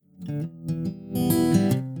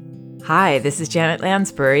Hi, this is Janet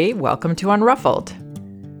Lansbury. Welcome to Unruffled.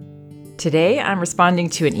 Today, I'm responding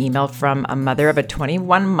to an email from a mother of a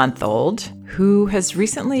 21-month-old who has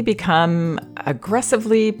recently become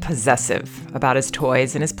aggressively possessive about his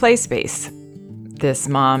toys and his play space. This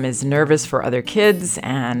mom is nervous for other kids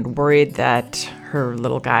and worried that her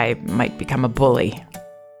little guy might become a bully.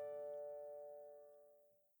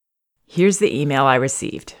 Here's the email I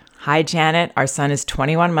received. Hi, Janet. Our son is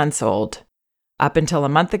 21 months old. Up until a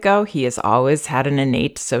month ago, he has always had an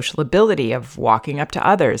innate social ability of walking up to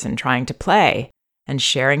others and trying to play and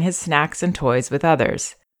sharing his snacks and toys with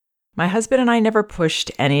others. My husband and I never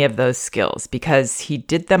pushed any of those skills because he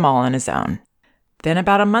did them all on his own. Then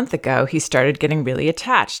about a month ago, he started getting really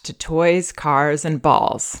attached to toys, cars, and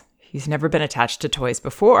balls. He's never been attached to toys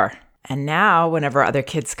before. And now, whenever other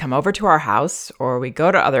kids come over to our house, or we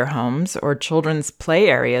go to other homes or children's play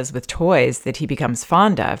areas with toys that he becomes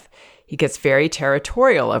fond of, he gets very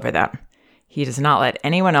territorial over them. He does not let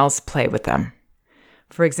anyone else play with them.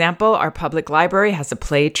 For example, our public library has a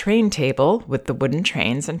play train table with the wooden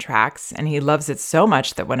trains and tracks, and he loves it so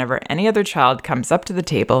much that whenever any other child comes up to the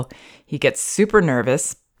table, he gets super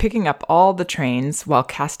nervous, picking up all the trains while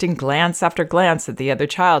casting glance after glance at the other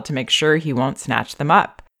child to make sure he won't snatch them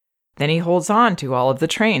up. Then he holds on to all of the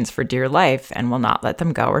trains for dear life and will not let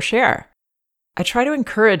them go or share. I try to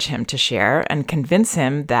encourage him to share and convince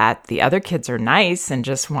him that the other kids are nice and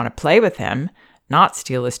just want to play with him, not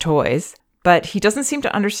steal his toys, but he doesn't seem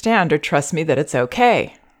to understand or trust me that it's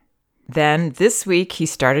okay. Then this week he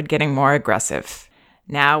started getting more aggressive.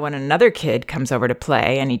 Now when another kid comes over to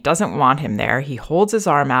play and he doesn't want him there, he holds his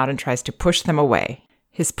arm out and tries to push them away.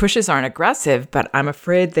 His pushes aren't aggressive, but I'm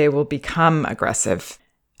afraid they will become aggressive.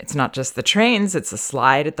 It's not just the trains, it's a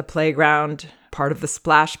slide at the playground, part of the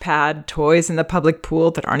splash pad, toys in the public pool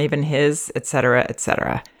that aren't even his, etc.,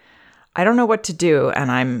 etc. I don't know what to do, and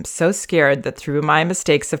I'm so scared that through my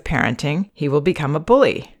mistakes of parenting, he will become a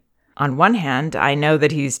bully. On one hand, I know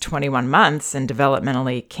that he's 21 months and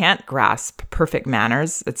developmentally can't grasp perfect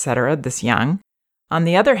manners, etc., this young. On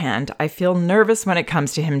the other hand, I feel nervous when it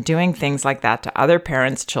comes to him doing things like that to other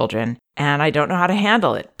parents' children, and I don't know how to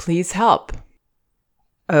handle it. Please help.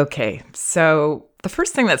 Okay, so the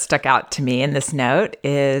first thing that stuck out to me in this note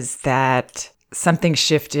is that something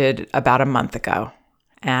shifted about a month ago.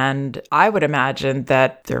 And I would imagine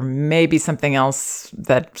that there may be something else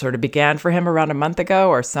that sort of began for him around a month ago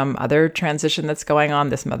or some other transition that's going on.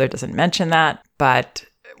 This mother doesn't mention that. But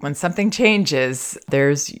when something changes,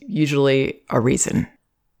 there's usually a reason.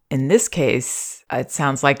 In this case, it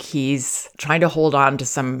sounds like he's trying to hold on to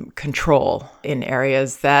some control in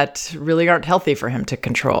areas that really aren't healthy for him to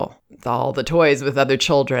control. All the toys with other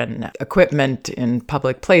children, equipment in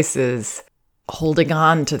public places, holding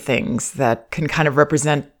on to things that can kind of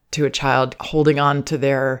represent to a child holding on to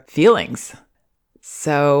their feelings.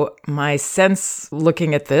 So my sense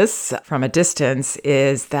looking at this from a distance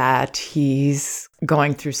is that he's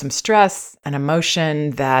going through some stress and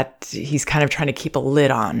emotion that he's kind of trying to keep a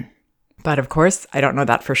lid on. But of course, I don't know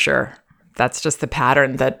that for sure. That's just the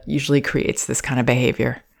pattern that usually creates this kind of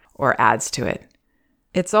behavior or adds to it.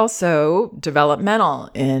 It's also developmental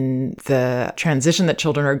in the transition that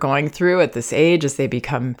children are going through at this age as they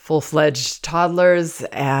become full-fledged toddlers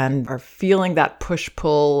and are feeling that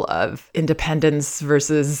push-pull of independence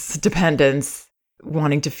versus dependence,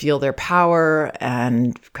 wanting to feel their power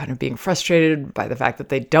and kind of being frustrated by the fact that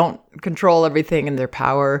they don't control everything and their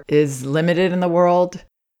power is limited in the world.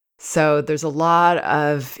 So there's a lot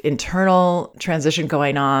of internal transition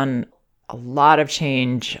going on, a lot of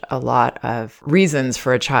change, a lot of reasons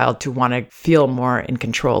for a child to want to feel more in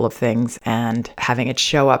control of things and having it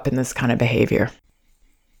show up in this kind of behavior.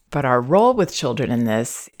 But our role with children in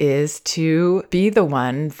this is to be the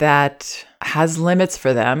one that has limits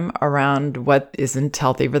for them around what isn't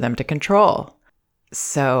healthy for them to control.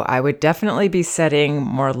 So I would definitely be setting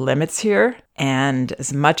more limits here. And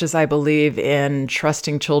as much as I believe in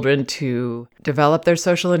trusting children to develop their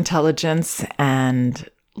social intelligence and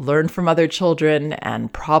learn from other children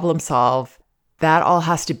and problem solve, that all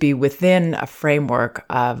has to be within a framework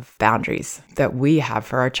of boundaries that we have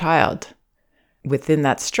for our child. Within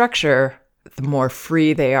that structure, the more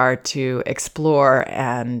free they are to explore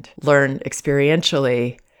and learn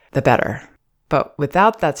experientially, the better. But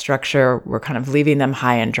without that structure, we're kind of leaving them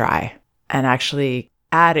high and dry and actually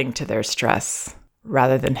adding to their stress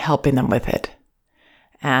rather than helping them with it.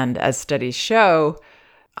 And as studies show,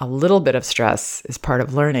 a little bit of stress is part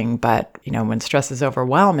of learning, but when stress is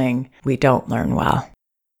overwhelming, we don't learn well.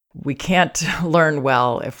 We can't learn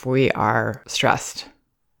well if we are stressed.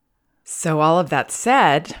 So all of that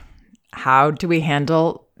said, how do we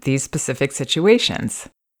handle these specific situations.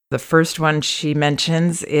 The first one she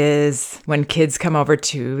mentions is when kids come over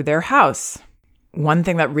to their house. One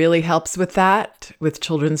thing that really helps with that, with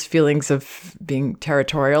children's feelings of being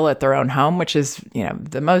territorial at their own home, which is,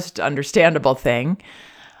 the most understandable thing,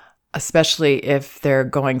 especially if they're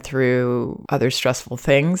going through other stressful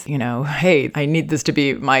things, hey, I need this to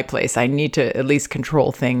be my place. I need to at least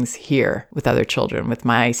control things here with other children, with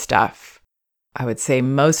my stuff. I would say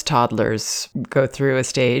most toddlers go through a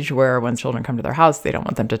stage where when children come to their house, they don't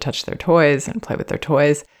want them to touch their toys and play with their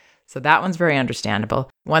toys. So that one's very understandable.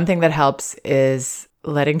 One thing that helps is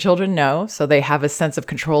letting children know, so they have a sense of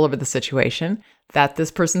control over the situation, that this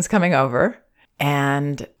person's coming over,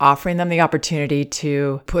 and offering them the opportunity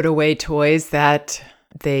to put away toys that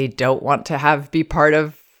they don't want to have be part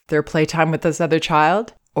of their playtime with this other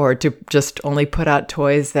child, or to just only put out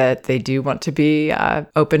toys that they do want to be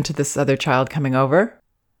open to this other child coming over.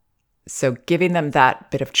 So giving them that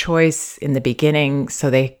bit of choice in the beginning so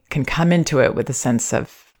they can come into it with a sense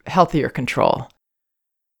of healthier control.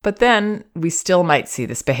 But then we still might see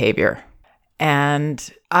this behavior.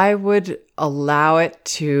 And I would allow it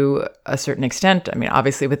to a certain extent. I mean,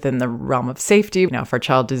 obviously within the realm of safety. If our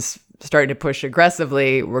child is starting to push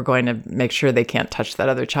aggressively, we're going to make sure they can't touch that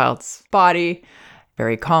other child's body.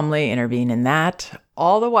 Very calmly intervene in that,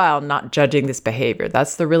 all the while not judging this behavior.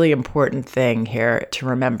 That's the really important thing here to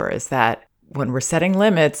remember, is that when we're setting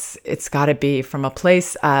limits, it's got to be from a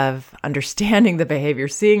place of understanding the behavior,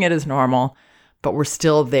 seeing it as normal, but we're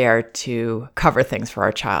still there to cover things for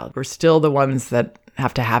our child. We're still the ones that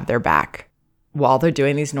have to have their back while they're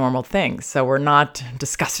doing these normal things. So we're not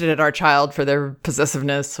disgusted at our child for their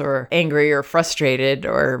possessiveness, or angry or frustrated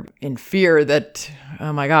or in fear that,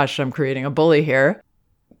 oh my gosh, I'm creating a bully here.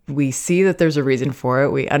 We see that there's a reason for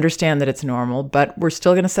it. We understand that it's normal, but we're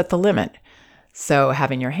still going to set the limit. So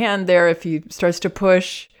having your hand there if he starts to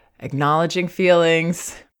push, acknowledging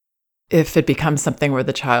feelings. If it becomes something where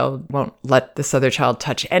the child won't let this other child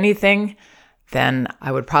touch anything, then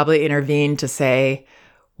I would probably intervene to say,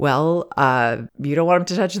 well, you don't want him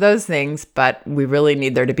to touch those things, but we really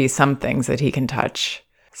need there to be some things that he can touch.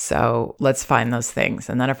 So let's find those things.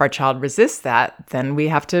 And then if our child resists that, then we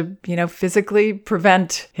have to, physically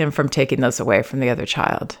prevent him from taking those away from the other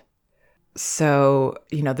child. So,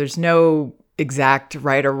 there's no exact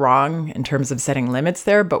right or wrong in terms of setting limits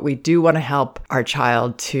there, but we do want to help our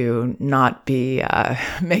child to not be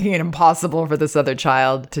making it impossible for this other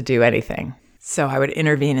child to do anything. So I would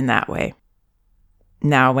intervene in that way.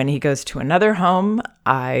 Now, when he goes to another home,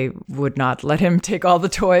 I would not let him take all the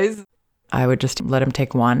toys. I would just let him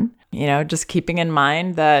take one, just keeping in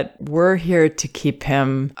mind that we're here to keep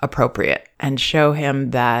him appropriate and show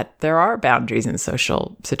him that there are boundaries in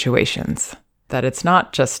social situations, that it's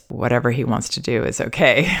not just whatever he wants to do is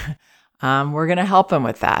okay. We're going to help him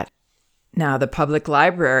with that. Now, the public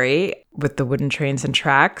library with the wooden trains and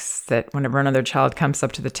tracks, that whenever another child comes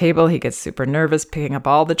up to the table, he gets super nervous picking up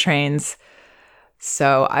all the trains.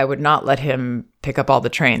 So I would not let him pick up all the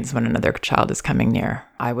trains when another child is coming near.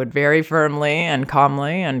 I would very firmly and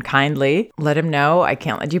calmly and kindly let him know, I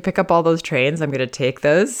can't let you pick up all those trains. I'm going to take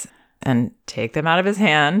those and take them out of his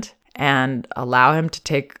hand and allow him to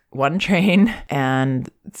take one train and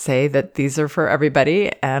say that these are for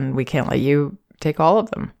everybody and we can't let you take all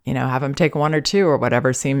of them. Have him take one or two or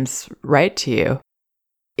whatever seems right to you.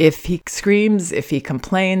 If he screams, if he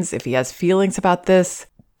complains, if he has feelings about this,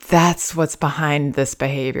 that's what's behind this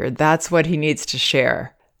behavior. That's what he needs to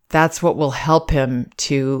share. That's what will help him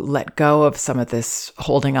to let go of some of this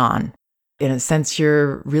holding on. In a sense,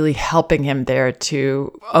 you're really helping him there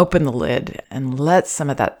to open the lid and let some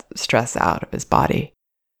of that stress out of his body.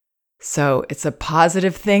 So it's a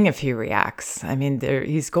positive thing if he reacts. I mean,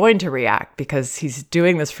 he's going to react because he's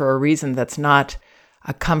doing this for a reason that's not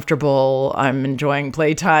a comfortable, I'm enjoying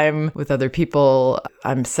playtime with other people,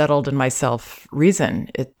 I'm settled in myself reason.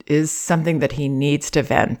 It is something that he needs to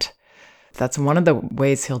vent. That's one of the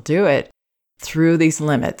ways he'll do it, through these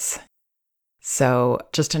limits. So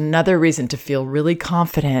just another reason to feel really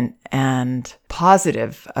confident and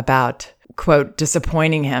positive about, quote,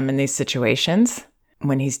 disappointing him in these situations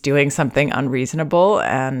when he's doing something unreasonable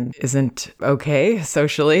and isn't okay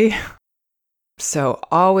socially. So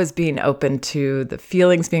always being open to the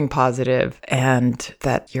feelings being positive and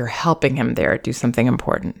that you're helping him there do something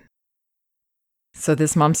important. So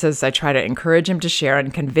this mom says, I try to encourage him to share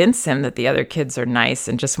and convince him that the other kids are nice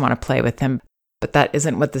and just want to play with him. But that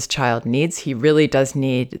isn't what this child needs. He really does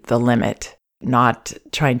need the limit, not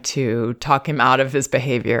trying to talk him out of his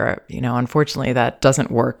behavior. Unfortunately, that doesn't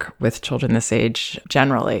work with children this age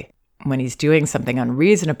generally. When he's doing something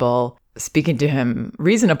unreasonable, speaking to him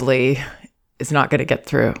reasonably is not going to get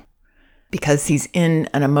through because he's in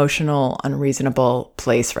an emotional, unreasonable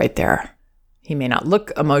place right there. He may not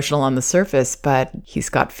look emotional on the surface, but he's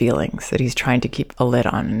got feelings that he's trying to keep a lid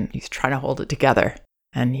on, and he's trying to hold it together.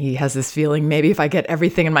 And he has this feeling, maybe if I get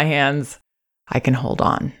everything in my hands, I can hold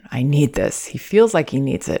on. I need this. He feels like he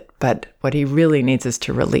needs it, but what he really needs is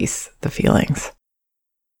to release the feelings.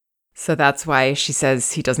 So that's why she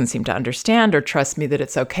says he doesn't seem to understand or trust me that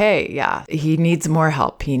it's okay. Yeah, he needs more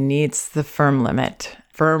help. He needs the firm limit,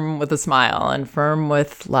 firm with a smile and firm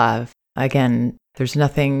with love. Again, there's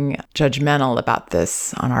nothing judgmental about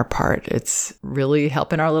this on our part. It's really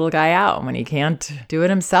helping our little guy out when he can't do it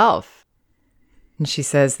himself. And she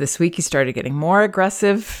says this week he started getting more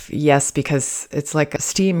aggressive. Yes, because it's like a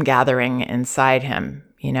steam gathering inside him.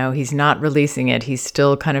 You know, he's not releasing it. He's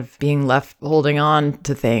still kind of being left holding on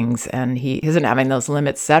to things, and he isn't having those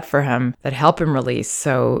limits set for him that help him release.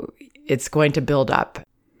 So it's going to build up.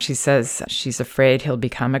 She says she's afraid he'll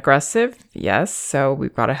become aggressive. Yes, so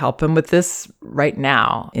we've got to help him with this right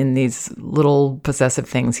now in these little possessive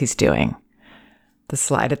things he's doing. The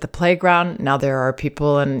slide at the playground. Now there are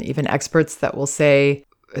people and even experts that will say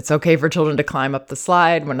it's okay for children to climb up the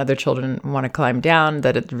slide when other children want to climb down,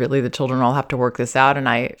 that the children all have to work this out. And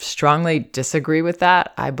I strongly disagree with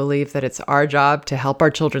that. I believe that it's our job to help our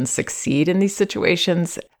children succeed in these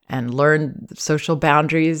situations and learn social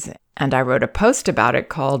boundaries. And I wrote a post about it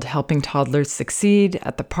called Helping Toddlers Succeed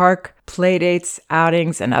at the Park, Playdates,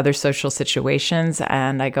 Outings, and Other Social Situations.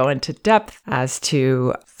 And I go into depth as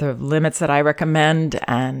to the limits that I recommend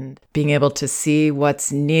and being able to see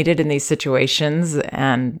what's needed in these situations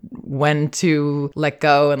and when to let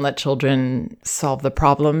go and let children solve the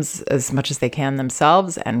problems as much as they can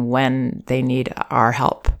themselves and when they need our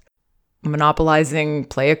help. Monopolizing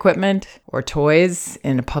play equipment or toys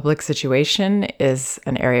in a public situation is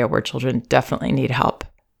an area where children definitely need help.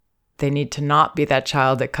 They need to not be that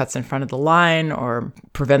child that cuts in front of the line or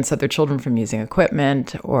prevents other children from using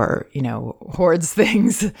equipment or, hoards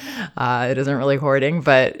things. It isn't really hoarding,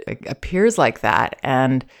 but it appears like that.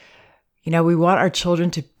 And, we want our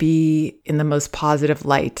children to be in the most positive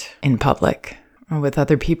light in public or with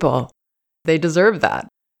other people. They deserve that.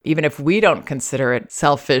 Even if we don't consider it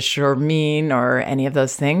selfish or mean or any of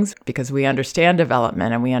those things, because we understand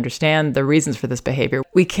development and we understand the reasons for this behavior.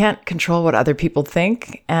 We can't control what other people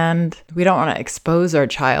think, and we don't want to expose our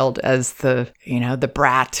child as the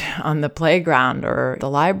brat on the playground or the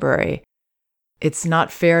library. It's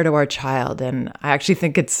not fair to our child, and I actually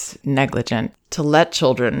think it's negligent to let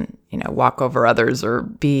children, walk over others or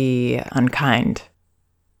be unkind.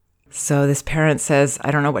 So this parent says,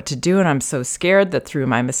 I don't know what to do, and I'm so scared that through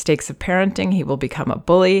my mistakes of parenting, he will become a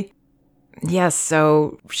bully. Yes,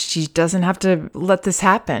 so she doesn't have to let this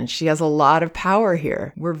happen. She has a lot of power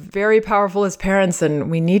here. We're very powerful as parents, and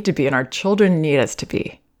we need to be, and our children need us to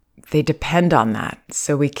be. They depend on that,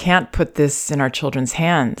 so we can't put this in our children's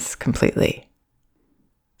hands completely.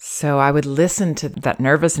 So I would listen to that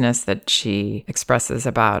nervousness that she expresses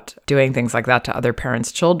about doing things like that to other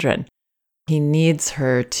parents' children. He needs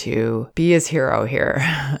her to be his hero here.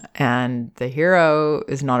 And the hero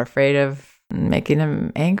is not afraid of making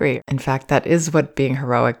him angry. In fact, that is what being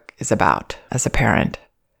heroic is about as a parent.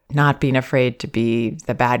 Not being afraid to be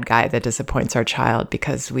the bad guy that disappoints our child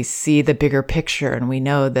because we see the bigger picture and we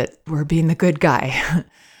know that we're being the good guy.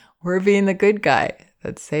 We're being the good guy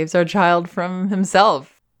that saves our child from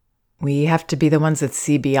himself. We have to be the ones that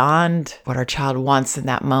see beyond what our child wants in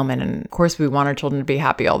that moment. And of course, we want our children to be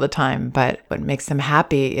happy all the time. But what makes them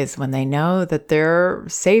happy is when they know that they're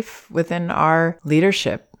safe within our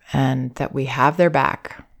leadership and that we have their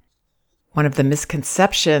back. One of the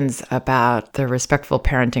misconceptions about the respectful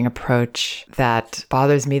parenting approach that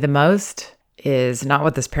bothers me the most is not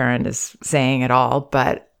what this parent is saying at all,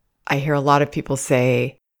 but I hear a lot of people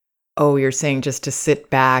say, oh, you're saying just to sit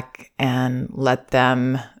back and let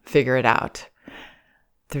them figure it out.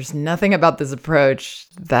 There's nothing about this approach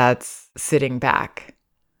that's sitting back.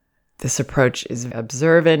 This approach is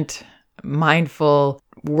observant, mindful,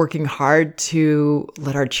 working hard to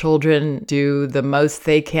let our children do the most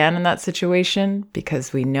they can in that situation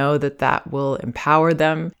because we know that that will empower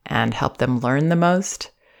them and help them learn the most.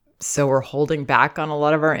 So we're holding back on a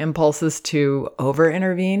lot of our impulses to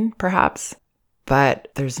over-intervene, perhaps. But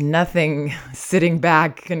there's nothing sitting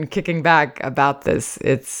back and kicking back about this.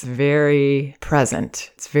 It's very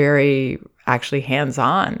present. It's very actually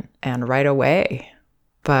hands-on and right away.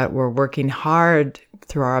 But we're working hard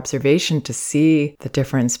through our observation to see the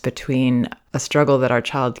difference between a struggle that our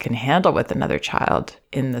child can handle with another child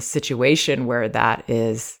in the situation where that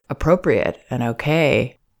is appropriate and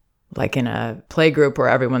okay, like in a play group where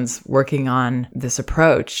everyone's working on this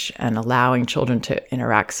approach and allowing children to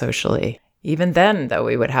interact socially. Even then, though,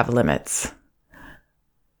 we would have limits.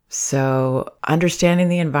 So understanding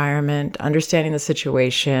the environment, understanding the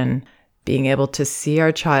situation, being able to see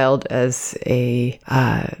our child as a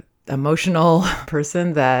emotional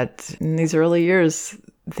person that in these early years,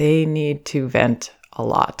 they need to vent a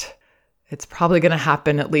lot. It's probably going to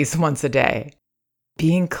happen at least once a day.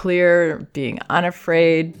 Being clear, being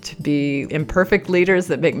unafraid to be imperfect leaders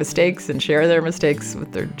that make mistakes and share their mistakes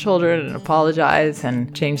with their children and apologize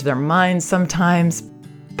and change their minds sometimes,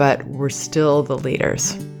 but we're still the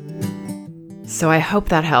leaders. So I hope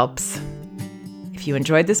that helps. If you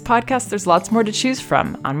enjoyed this podcast, there's lots more to choose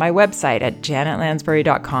from on my website at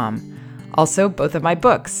janetlansbury.com. Also, both of my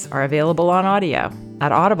books are available on audio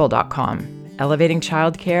at audible.com, Elevating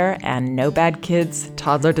Childcare and No Bad Kids,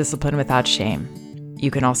 Toddler Discipline Without Shame.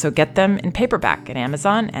 You can also get them in paperback at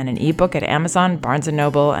Amazon and an ebook at Amazon, Barnes &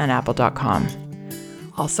 Noble, and Apple.com.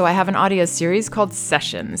 Also, I have an audio series called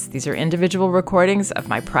Sessions. These are individual recordings of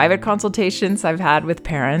my private consultations I've had with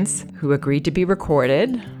parents who agreed to be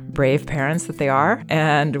recorded, brave parents that they are,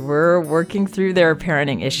 and we're working through their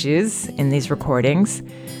parenting issues in these recordings.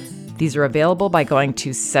 These are available by going to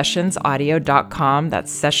sessionsaudio.com.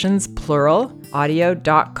 That's sessions, plural,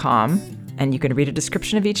 audio.com. And you can read a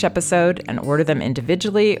description of each episode and order them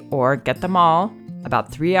individually or get them all,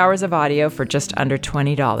 about 3 hours of audio for just under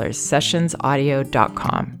 $20,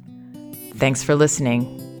 sessionsaudio.com. Thanks for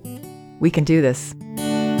listening. We can do this.